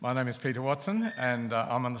My name is Peter Watson and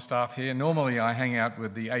I'm on the staff here. Normally I hang out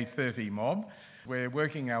with the 8:30 mob. We're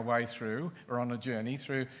working our way through, or on a journey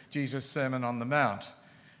through Jesus' Sermon on the Mount.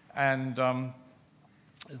 And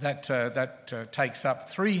that takes up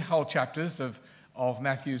 3 whole chapters of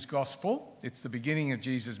Matthew's Gospel. It's the beginning of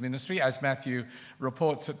Jesus' ministry as Matthew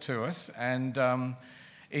reports it to us. And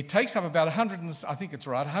it takes up about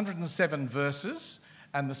 107 verses.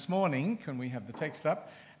 And this morning, can we have the text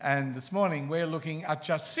up? And this morning we're looking at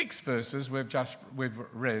just 6 verses we've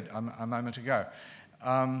read a moment ago.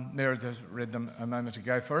 Meredith read them a moment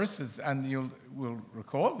ago for us, and will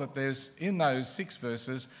recall that in those 6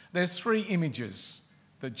 verses, there's 3 images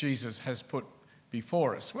that Jesus has put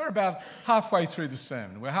before us. We're about halfway through the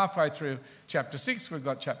sermon. We're halfway through chapter 6. We've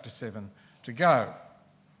got chapter 7 to go.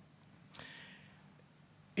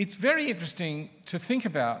 It's very interesting to think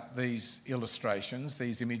about these illustrations,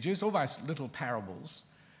 these images, almost little parables.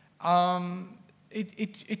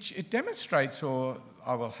 It demonstrates, or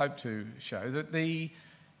I will hope to show, that the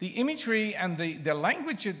imagery and the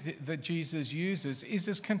language that Jesus uses is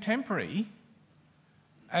as contemporary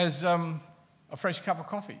as a fresh cup of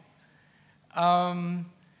coffee.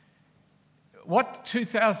 What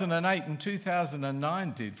 2008 and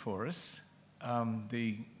 2009 did for us,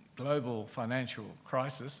 the global financial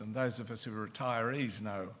crisis, and those of us who are retirees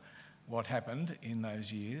know what happened in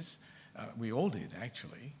those years. We all did,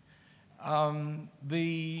 actually.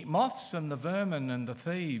 The moths and the vermin and the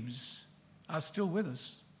thieves are still with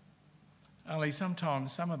us. Only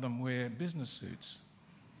sometimes some of them wear business suits.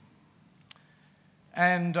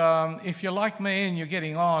 And if you're like me and you're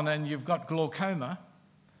getting on and you've got glaucoma,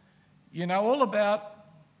 you know all about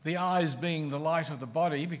the eyes being the light of the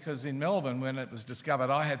body, because in Melbourne, when it was discovered,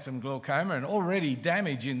 I had some glaucoma and already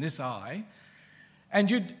damage in this eye.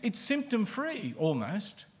 And it's symptom-free,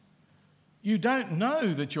 almost. You don't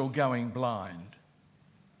know that you're going blind.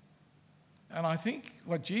 And I think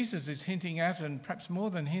what Jesus is hinting at, and perhaps more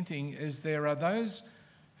than hinting, is there are those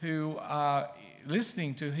who are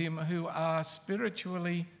listening to him who are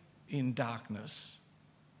spiritually in darkness.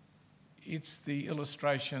 It's the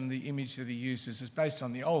illustration, the image that he uses is based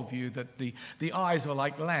on the old view that the eyes are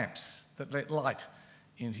like lamps that let light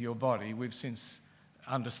into your body. We've since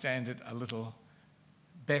understand it a little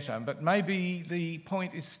better, but maybe the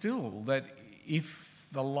point is still that if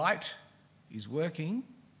the light is working,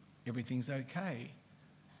 everything's okay.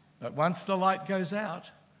 But once the light goes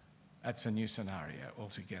out, that's a new scenario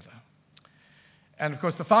altogether. And of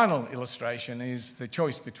course, the final illustration is the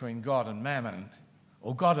choice between God and mammon,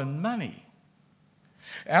 or God and money.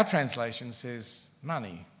 Our translation says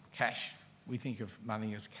money, cash. We think of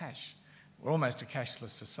money as cash. We're almost a cashless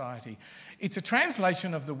society. It's a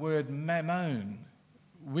translation of the word mammon,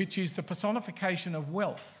 which is the personification of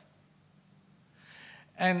wealth.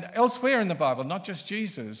 And elsewhere in the Bible, not just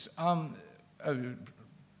Jesus,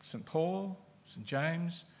 St. Paul, St.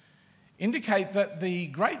 James, indicate that the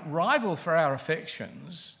great rival for our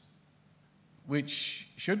affections, which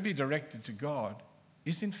should be directed to God,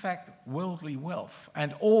 is in fact worldly wealth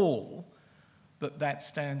and all that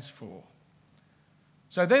stands for.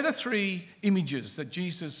 So they're the 3 images that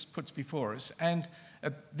Jesus puts before us, and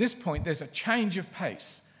at this point there's a change of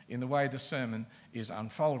pace in the way the sermon is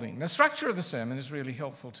unfolding. The structure of the sermon is really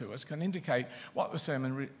helpful to us, can indicate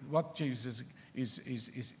what Jesus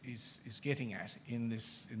is getting at in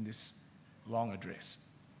this long address.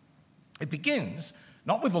 It begins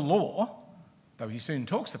not with the law, though he soon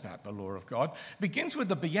talks about the law of God. It begins with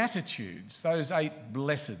the Beatitudes, those 8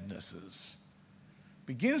 blessednesses.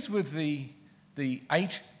 Begins with the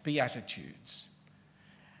 8 Beatitudes.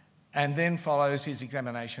 And then follows his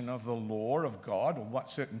examination of the law of God, or what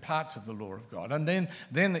certain parts of the law of God. And then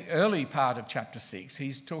the early part of chapter 6,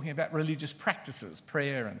 he's talking about religious practices,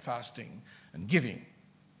 prayer and fasting and giving.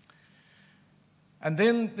 And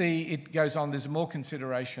then it goes on, there's more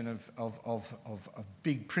consideration of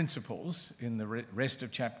big principles in the rest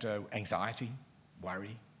of chapter, anxiety,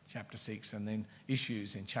 worry, chapter 6, and then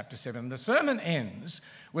issues in chapter 7. The sermon ends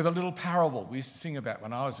with a little parable we used to sing about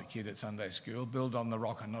when I was a kid at Sunday school, build on the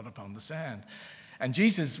rock and not upon the sand. And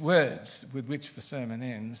Jesus' words with which the sermon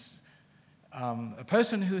ends, a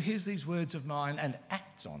person who hears these words of mine and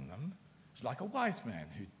acts on them is like a wise man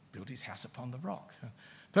who built his house upon the rock. A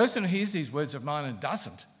person who hears these words of mine and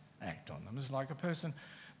doesn't act on them is like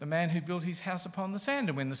the man who built his house upon the sand.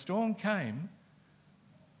 And when the storm came,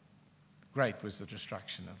 great was the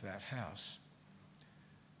destruction of that house.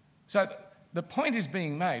 So the point is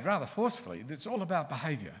being made rather forcefully that it's all about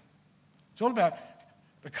behaviour. It's all about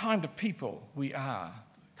the kind of people we are,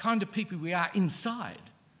 the kind of people we are inside.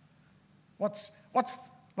 What's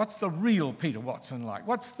What's the real Peter Watson like?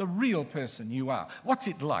 What's the real person you are? What's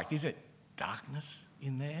it like? Is it darkness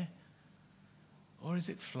in there? Or is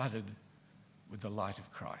it flooded with the light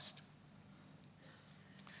of Christ?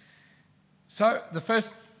 So the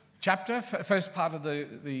first part of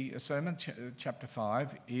the sermon, chapter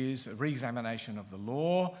 5, is a re-examination of the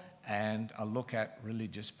law and a look at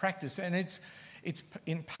religious practice. And it's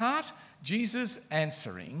in part Jesus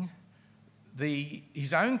answering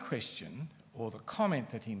his own question, or the comment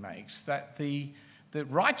that he makes, that the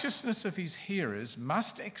righteousness of his hearers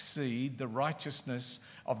must exceed the righteousness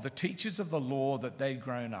of the teachers of the law that they'd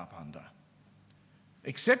grown up under.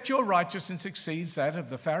 Except your righteousness exceeds that of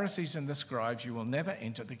the Pharisees and the scribes, you will never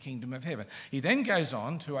enter the kingdom of heaven. He then goes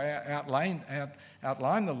on to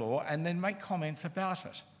outline the law and then make comments about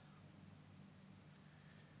it.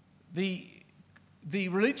 The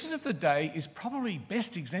religion of the day is probably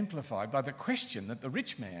best exemplified by the question that the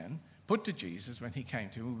rich man put to Jesus when he came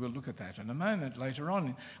to him. We'll look at that in a moment later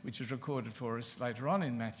on, which is recorded for us later on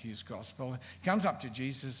in Matthew's Gospel. He comes up to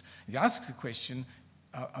Jesus, he asks a question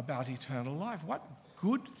about eternal life. What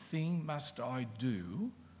good thing must I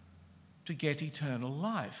do to get eternal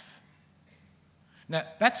life? Now,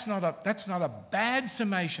 that's not a bad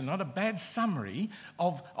summation, not a bad summary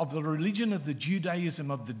of the religion of the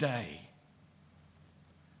Judaism of the day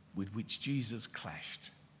with which Jesus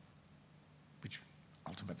clashed, which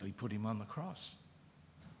ultimately put him on the cross.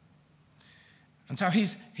 And so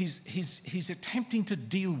he's attempting to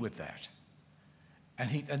deal with that. And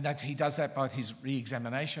he does that by his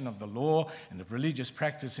re-examination of the law and of religious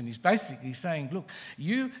practice. And he's basically saying, look,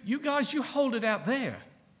 you guys, you hold it out there.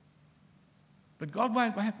 But God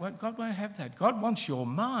won't have that. God wants your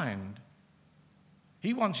mind.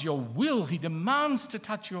 He wants your will. He demands to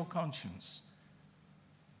touch your conscience.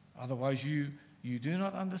 Otherwise, you do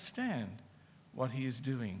not understand what he is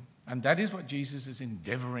doing. And that is what Jesus is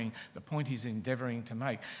the point he's endeavouring to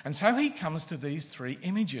make. And so he comes to these three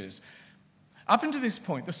images. Up until this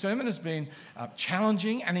point, the sermon has been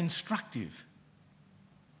challenging and instructive.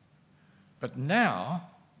 But now,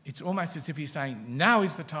 it's almost as if he's saying, now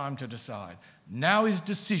is the time to decide. Now is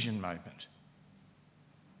decision moment.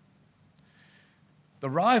 The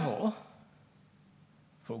rival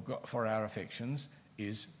for our affections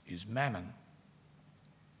is mammon.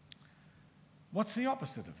 What's the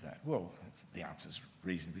opposite of that? Well, the answer's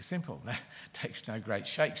reasonably simple. It takes no great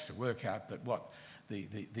shakes to work out that what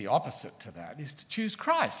the opposite to that is to choose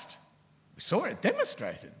Christ. We saw it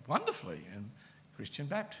demonstrated wonderfully in Christian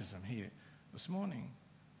baptism here this morning.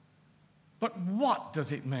 But what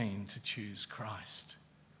does it mean to choose Christ?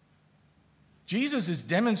 Jesus is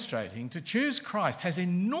demonstrating to choose Christ has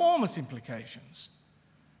enormous implications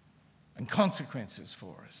and consequences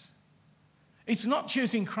for us. It's not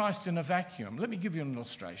choosing Christ in a vacuum. Let me give you an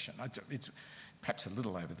illustration. It's perhaps a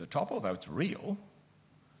little over the top, although it's real.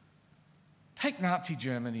 Take Nazi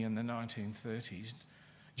Germany in the 1930s.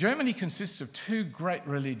 Germany consists of two great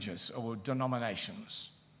religious or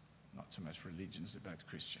denominations. Not so much religions, they're both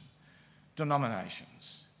Christian.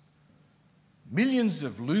 Denominations. Millions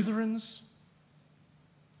of Lutherans,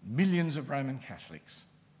 millions of Roman Catholics.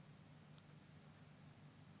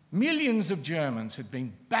 Millions of Germans had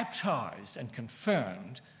been baptised and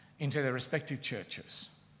confirmed into their respective churches.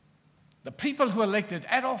 The people who elected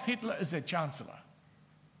Adolf Hitler as their chancellor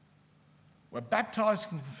were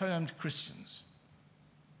baptised and confirmed Christians.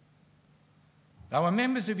 They were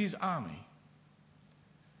members of his army.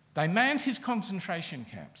 They manned his concentration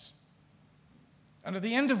camps. And at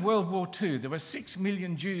the end of World War II, there were 6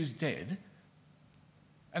 million Jews dead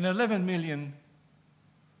and 11 million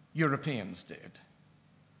Europeans dead.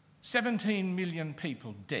 17 million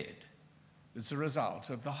people dead as a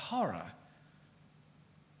result of the horror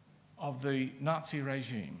of the Nazi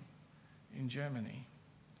regime in Germany.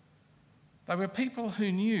 They were people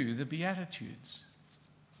who knew the Beatitudes.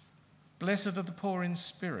 Blessed are the poor in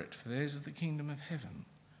spirit, for theirs is the kingdom of heaven.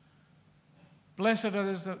 Blessed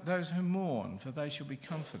are those who mourn, for they shall be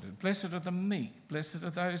comforted. Blessed are the meek. Blessed are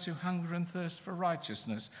those who hunger and thirst for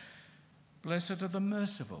righteousness. Blessed are the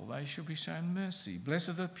merciful, they shall be shown mercy. Blessed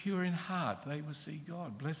are the pure in heart, they will see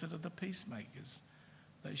God. Blessed are the peacemakers,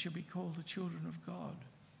 they shall be called the children of God.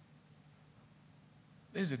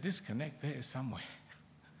 There's a disconnect there somewhere.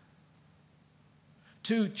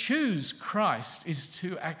 To choose Christ is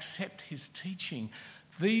to accept his teaching.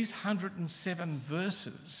 These 107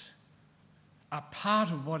 verses are part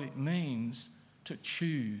of what it means to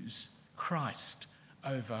choose Christ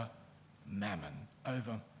over mammon,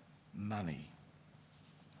 over money.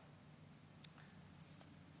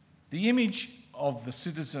 The image of the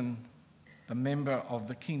citizen, the member of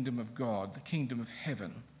the kingdom of God, the kingdom of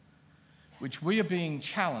heaven, which we are being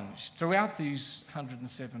challenged throughout these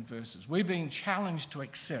 107 verses. We're being challenged to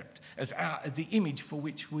accept as the image for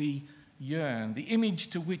which we yearn, the image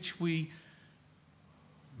to which we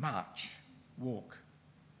march, walk.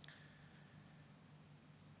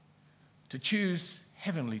 To choose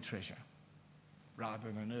heavenly treasure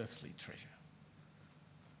rather than earthly treasure.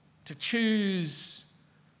 To choose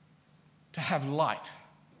to have light,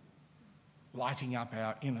 lighting up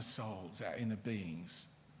our inner souls, our inner beings,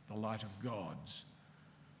 the light of God's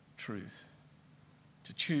truth.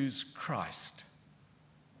 To choose Christ.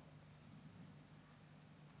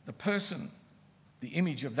 The person, the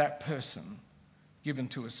image of that person given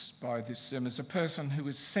to us by this sermon is a person who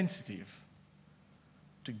is sensitive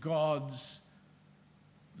to God's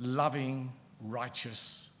loving,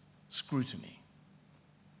 righteous scrutiny.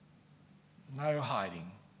 No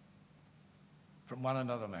hiding from one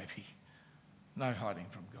another, maybe. No hiding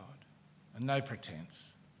from God. And no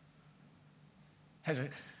pretense. Has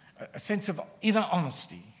a sense of inner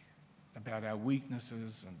honesty about our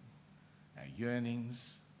weaknesses and our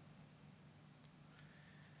yearnings.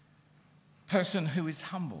 Person who is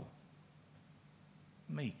humble,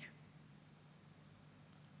 meek,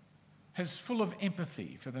 is full of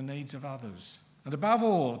empathy for the needs of others, and above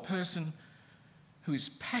all, a person who is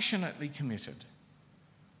passionately committed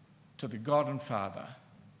to the God and Father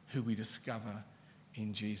who we discover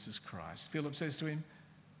in Jesus Christ. Philip says to him,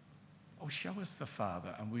 "Oh, show us the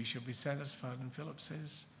Father and we shall be satisfied." And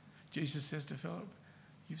Jesus says to Philip,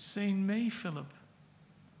 "You've seen me, Philip.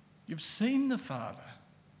 You've seen the Father."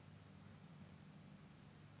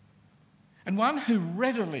 And one who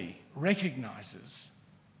readily recognises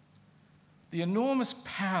the enormous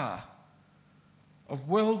power of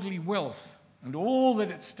worldly wealth and all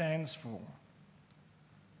that it stands for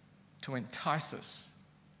to entice us,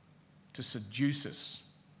 to seduce us,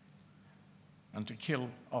 and to kill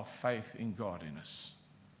off faith in God in us.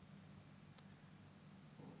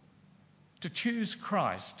 To choose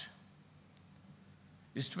Christ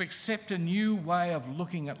is to accept a new way of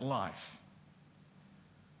looking at life.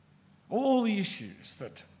 All the issues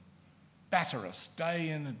that batter us day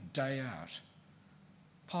in and day out,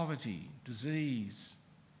 poverty, disease,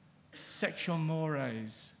 sexual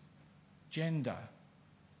mores, gender,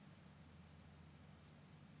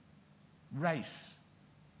 race,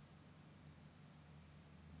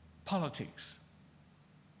 politics,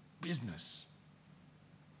 business,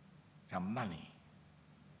 our money.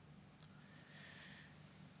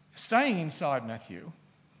 Staying inside Matthew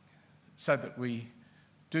so that we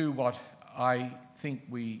do what I think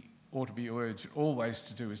we ought to be urged always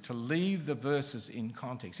to do, is to leave the verses in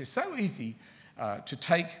context. It's so easy to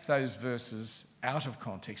take those verses out of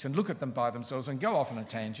context and look at them by themselves and go off on a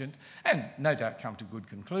tangent and no doubt come to good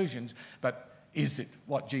conclusions, but is it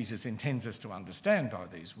what Jesus intends us to understand by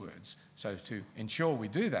these words? So to ensure we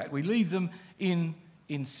do that, we leave them in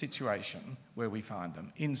situation where we find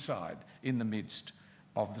them, inside, in the midst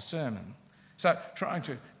of the sermon. So trying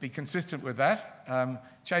to be consistent with that,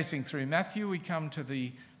 chasing through Matthew, we come to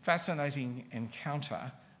the fascinating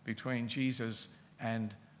encounter between Jesus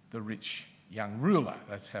and the rich young ruler.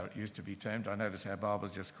 That's how it used to be termed. I notice our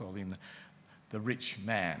Bibles just call him the rich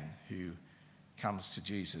man who comes to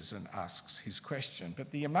Jesus and asks his question. But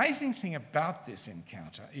the amazing thing about this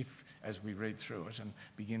encounter, as we read through it and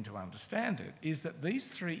begin to understand it, is that these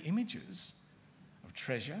three images of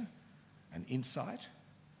treasure and insight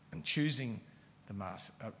and choosing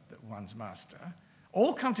one's master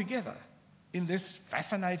all come together in this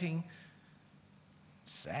fascinating,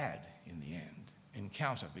 sad in the end,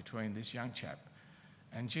 encounter between this young chap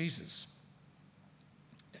and Jesus.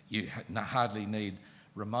 You hardly need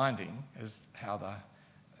reminding as how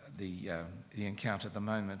the encounter, the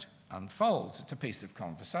moment unfolds. It's a piece of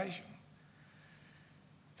conversation,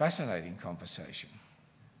 fascinating conversation.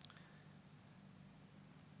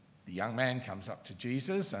 The young man comes up to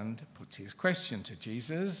Jesus and puts his question to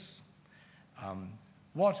Jesus.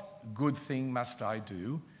 What good thing must I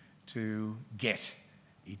do to get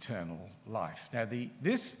eternal life? Now,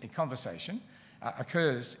 this conversation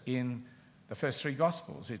occurs in the first three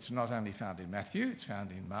Gospels. It's not only found in Matthew, it's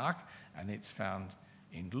found in Mark, and it's found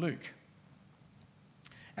in Luke.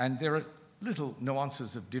 And there are little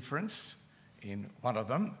nuances of difference in one of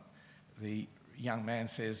them. The young man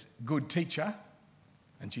says, "Good teacher,"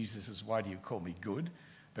 and Jesus says, "Why do you call me good?"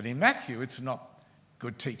 But in Matthew, it's not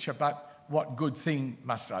 "good teacher," but "what good thing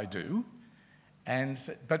must I do?"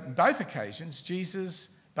 But in both occasions,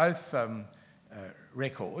 both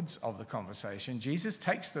records of the conversation, Jesus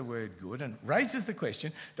takes the word good and raises the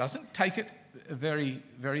question, doesn't take it very,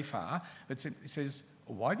 very far, but says,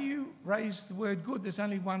 "Why do you raise the word good? There's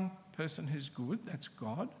only one person who's good, that's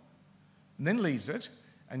God. and then leaves it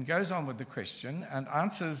and goes on with the question and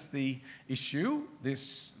answers the issue,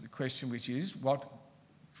 this question which is, what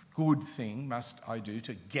good thing must I do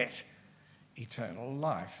to get eternal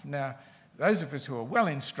life? Now, those of us who are well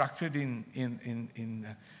instructed in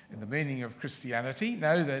the meaning of Christianity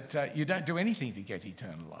know that you don't do anything to get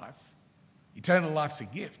eternal life. Eternal life's a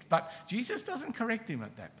gift. But Jesus doesn't correct him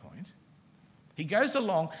at that point. He goes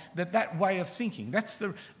along that way of thinking. That's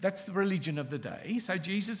the religion of the day. So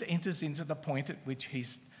Jesus enters into the point at which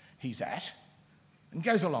he's at and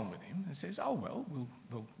goes along with him and says, oh, well,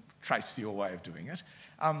 we'll trace your way of doing it.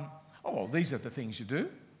 These are the things you do.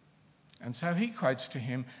 And so he quotes to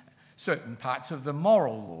him certain parts of the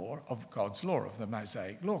moral law of God's law, of the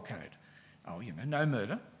Mosaic law code. No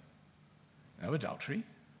murder, no adultery,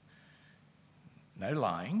 no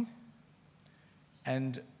lying,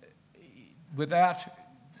 and without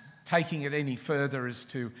taking it any further as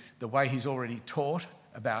to the way he's already taught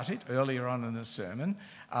about it earlier on in the sermon,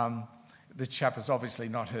 the chap has obviously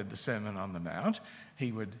not heard the Sermon on the Mount.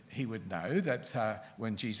 He would know that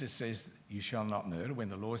when Jesus says, you shall not murder, when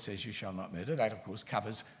the law says you shall not murder, that of course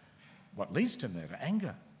covers what leads to murder,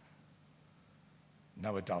 anger.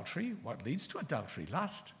 No adultery, what leads to adultery,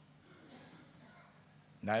 lust.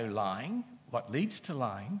 No lying, what leads to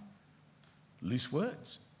lying, loose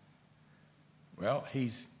words. Well,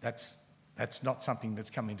 that's not something that's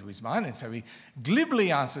come into his mind, and so he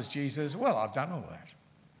glibly answers Jesus, well, I've done all that.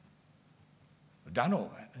 I've done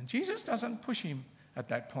all that. And Jesus doesn't push him at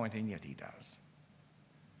that point, and yet he does.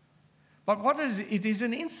 But it is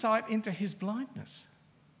an insight into his blindness.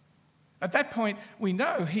 At that point, we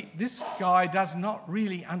know this guy does not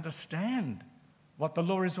really understand what the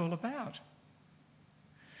law is all about.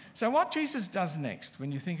 So what Jesus does next,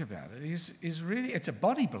 when you think about it, is really, it's a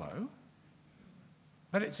body blow,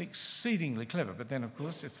 but it's exceedingly clever. But then, of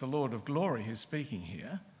course, it's the Lord of glory who's speaking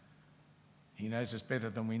here. He knows us better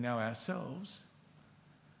than we know ourselves.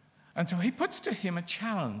 And so he puts to him a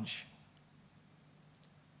challenge.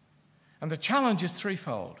 And the challenge is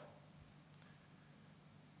threefold.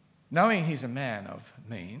 Knowing he's a man of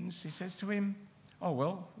means, he says to him,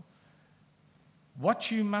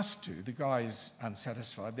 what you must do, the guy is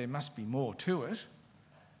unsatisfied, there must be more to it.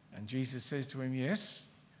 And Jesus says to him,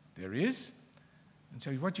 yes, there is. And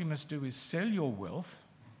so what you must do is sell your wealth,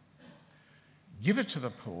 give it to the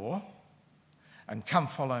poor, and come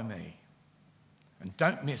follow me. And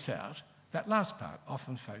don't miss out that last part.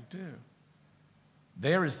 Often folk do.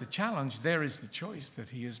 There is the challenge, there is the choice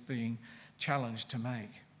that he is being challenged to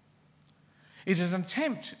make. It is an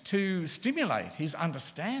attempt to stimulate his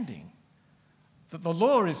understanding that the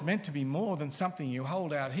law is meant to be more than something you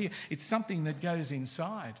hold out here. It's something that goes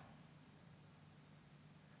inside.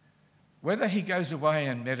 Whether he goes away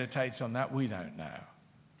and meditates on that, we don't know.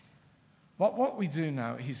 What we do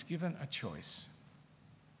know, he's given a choice.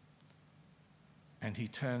 And he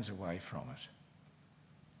turns away from it.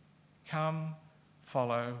 Come,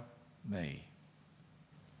 follow me.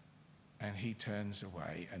 And he turns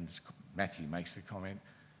away, and Matthew makes the comment,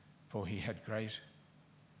 for he had great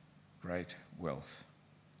wealth.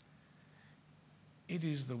 It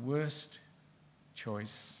is the worst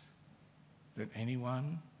choice that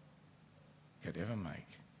anyone could ever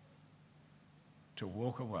make, to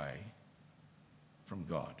walk away from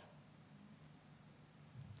God.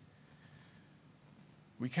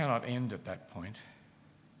 We cannot end at that point.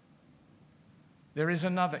 There is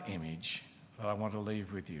another image that I want to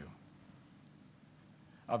leave with you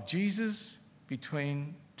of Jesus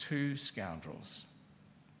between two scoundrels,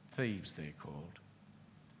 thieves they're called,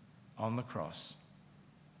 on the cross.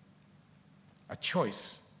 A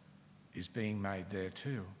choice is being made there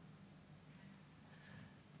too.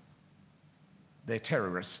 They're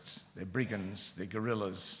terrorists, they're brigands, they're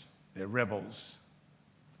guerrillas, they're rebels,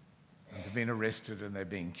 and they've been arrested and they're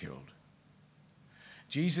being killed.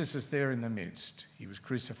 Jesus is there in the midst. He was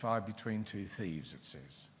crucified between two thieves, it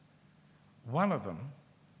says. One of them,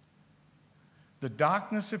 the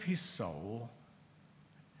darkness of his soul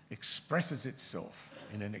expresses itself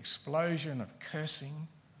in an explosion of cursing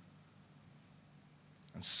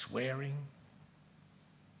and swearing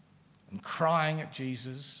and crying at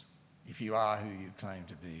Jesus, if you are who you claim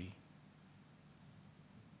to be.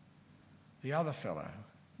 The other fellow,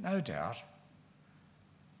 no doubt,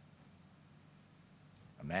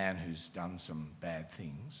 a man who's done some bad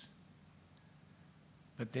things,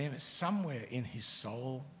 but then somewhere in his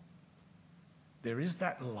soul there is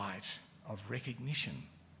that light of recognition.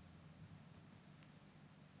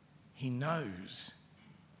 He knows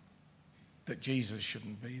that Jesus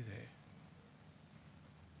shouldn't be there.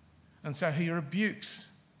 And so he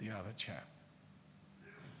rebukes the other chap.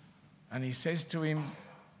 And he says to him,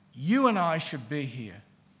 You and I should be here,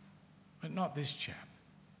 but not this chap.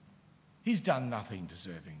 He's done nothing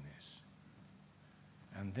deserving this.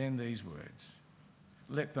 And then these words,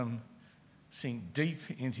 let them sink deep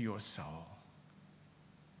into your soul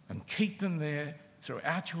and keep them there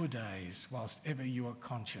throughout your days whilst ever you are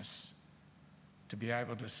conscious, to be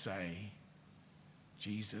able to say,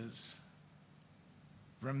 Jesus,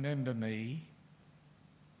 remember me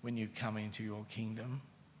when you come into your kingdom.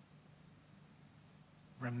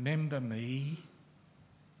 Remember me.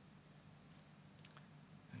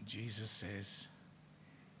 And Jesus says,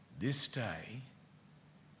 this day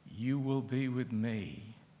you will be with me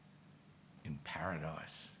in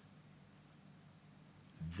paradise.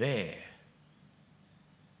 There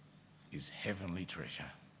is heavenly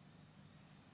treasure.